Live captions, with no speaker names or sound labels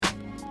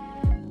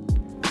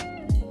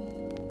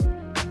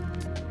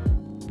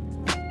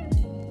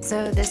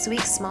So this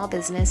week's small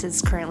business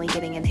is currently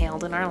getting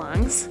inhaled in our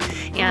lungs.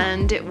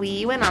 And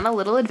we went on a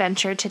little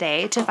adventure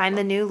today to find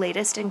the new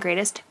latest and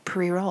greatest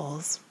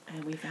pre-rolls.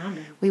 And we found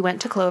it. We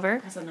went to Clover.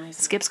 That's a nice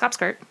Skip, Scop,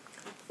 Skirt.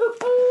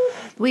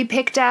 We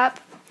picked up,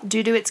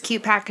 due to its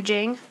cute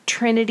packaging,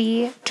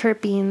 Trinity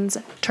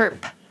Terpenes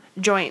Terp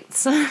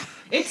joints.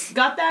 It's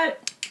got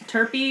that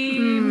terpy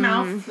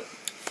mouth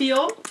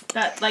feel,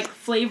 that like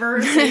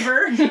flavor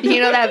savor.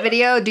 You know that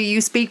video, Do You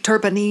Speak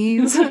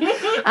Terpanese?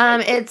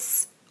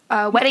 It's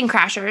Wedding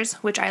Crashers,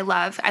 which I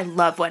love. I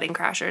love Wedding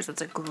Crashers.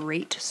 It's a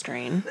great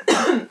strain.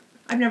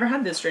 I've never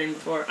had this strain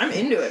before. I'm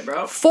into it,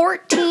 bro.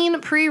 14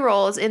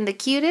 pre-rolls in the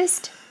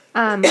cutest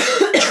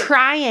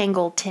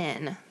triangle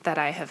tin that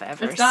I have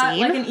ever It's got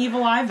seen. like an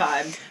Evil Eye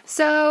vibe.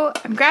 So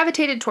I'm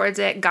gravitated towards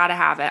it. Gotta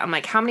have it. I'm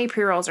like, how many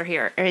pre-rolls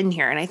are in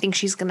here? And I think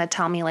she's gonna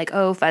tell me like,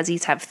 oh,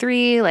 Fuzzies have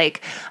 3.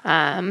 Like,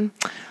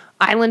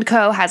 Island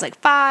Co. has like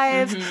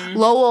 5.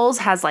 Lowell's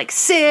has like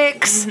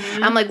 6.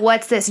 I'm like,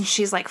 what's this? And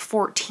she's like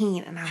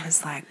 14. And I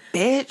was like,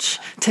 bitch,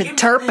 to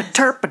terp a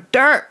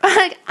derp.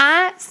 Like,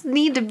 I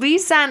need to be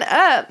signed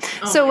up.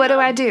 So what do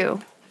I do?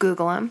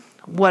 Google them.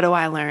 What do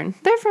I learn?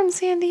 They're from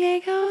San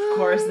Diego. Of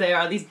course they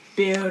are. These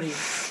beauties.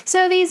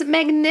 So these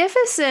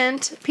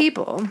magnificent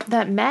people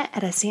that met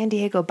at a San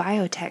Diego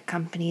biotech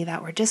company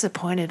that were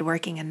disappointed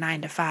working a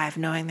 9-to-5,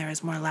 knowing there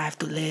was more life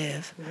to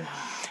live,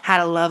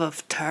 had a love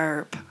of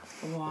terp.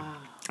 Wow.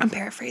 I'm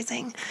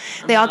paraphrasing.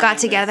 They all got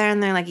together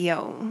and they're like,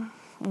 yo,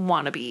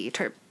 wanna be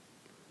terp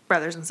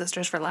brothers and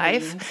sisters for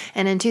life.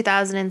 And in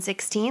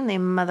 2016, they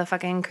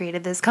motherfucking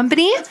created this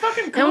company. That's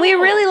fucking cool. And we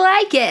really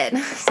like it.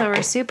 So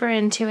we're super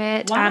into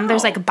it. Wow.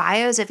 There's like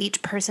bios of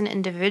each person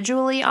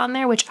individually on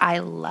there, which I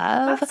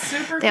love. That's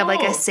super They have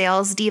like a cool.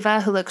 sales diva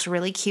who looks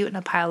really cute in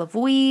a pile of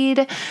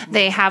weed.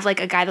 They have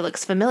like a guy that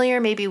looks familiar.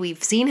 Maybe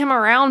we've seen him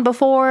around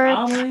before.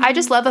 Probably. I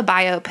just love a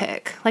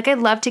biopic. Like, I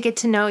love to get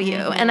to know you.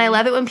 And I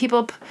love it when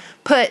people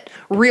put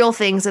real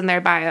things in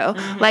their bio.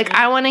 Like,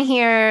 I want to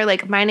hear,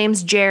 like, my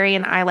name's Jerry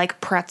and I like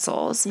pretzels.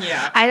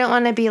 Yeah. I don't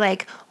want to be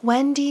like,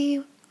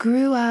 Wendy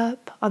grew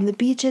up on the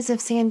beaches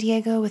of San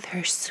Diego with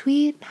her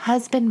sweet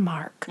husband,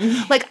 Mark.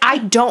 Like, I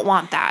don't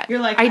want that. You're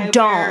like, I wear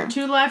don't.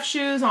 2 left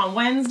shoes on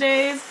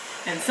Wednesdays,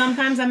 and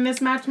sometimes I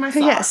mismatch my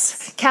socks.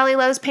 Yes. Callie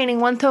loves painting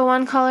one toe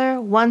one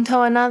color, one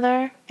toe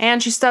another,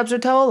 and she stubs her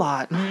toe a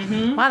lot.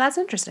 Wow, that's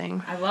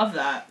interesting. I love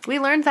that. We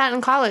learned that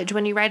in college.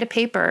 When you write a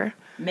paper,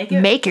 Make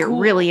it cool.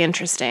 really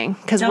interesting,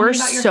 because Tell we're me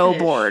about your so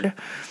fish. bored.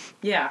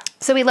 Yeah.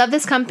 So we love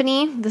this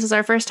company. This is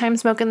our first time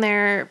smoking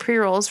their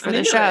pre-rolls for I'm the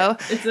into show.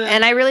 it.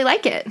 And I really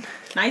like it.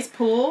 Nice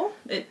pool.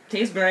 It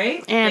tastes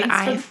great. And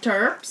Thanks for the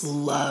terps.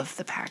 Love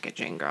the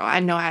packaging, girl. I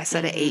know I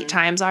said it 8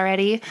 times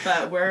already.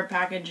 But we're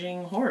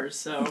packaging whores,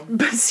 so.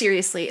 But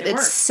seriously, it's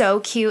works.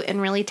 so cute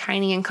and really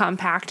tiny and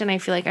compact. And I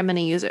feel like I'm going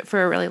to use it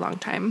for a really long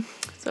time.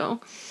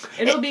 So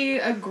It'll be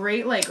a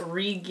great, like,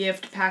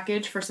 re-gift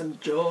package for some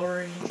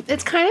jewelry.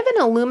 it's kind of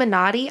an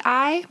Illuminati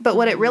eye, but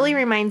what it really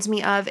reminds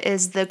me of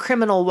is the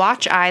criminal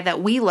watch eye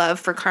that we love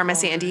for Karma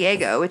San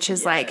Diego, which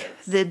is like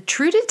the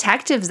true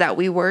detectives that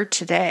we were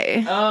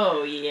today.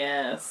 Oh,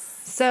 yes.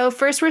 So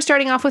first we're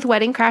starting off with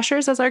Wedding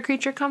Crashers as our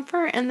creature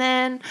comfort, and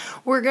then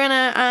we're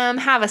gonna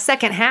have a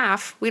second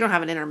half. We don't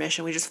have an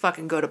intermission, we just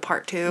fucking go to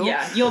part 2.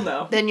 Yeah, you'll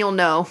know. Then you'll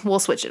know. We'll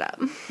switch it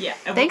up. Yeah.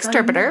 and Thanks, we'll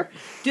tell you Terpader. more.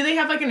 Do they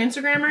have, like, an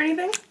Instagram or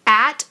anything?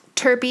 At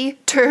Terpy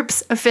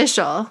Terps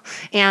Official,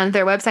 and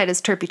their website is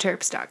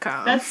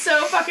terpyterps.com. That's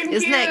so fucking cute.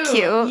 Isn't that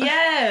cute?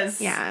 Yes.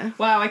 Yeah.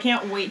 Wow, I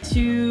can't wait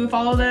to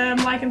follow them,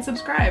 like, and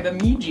subscribe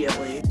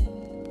immediately.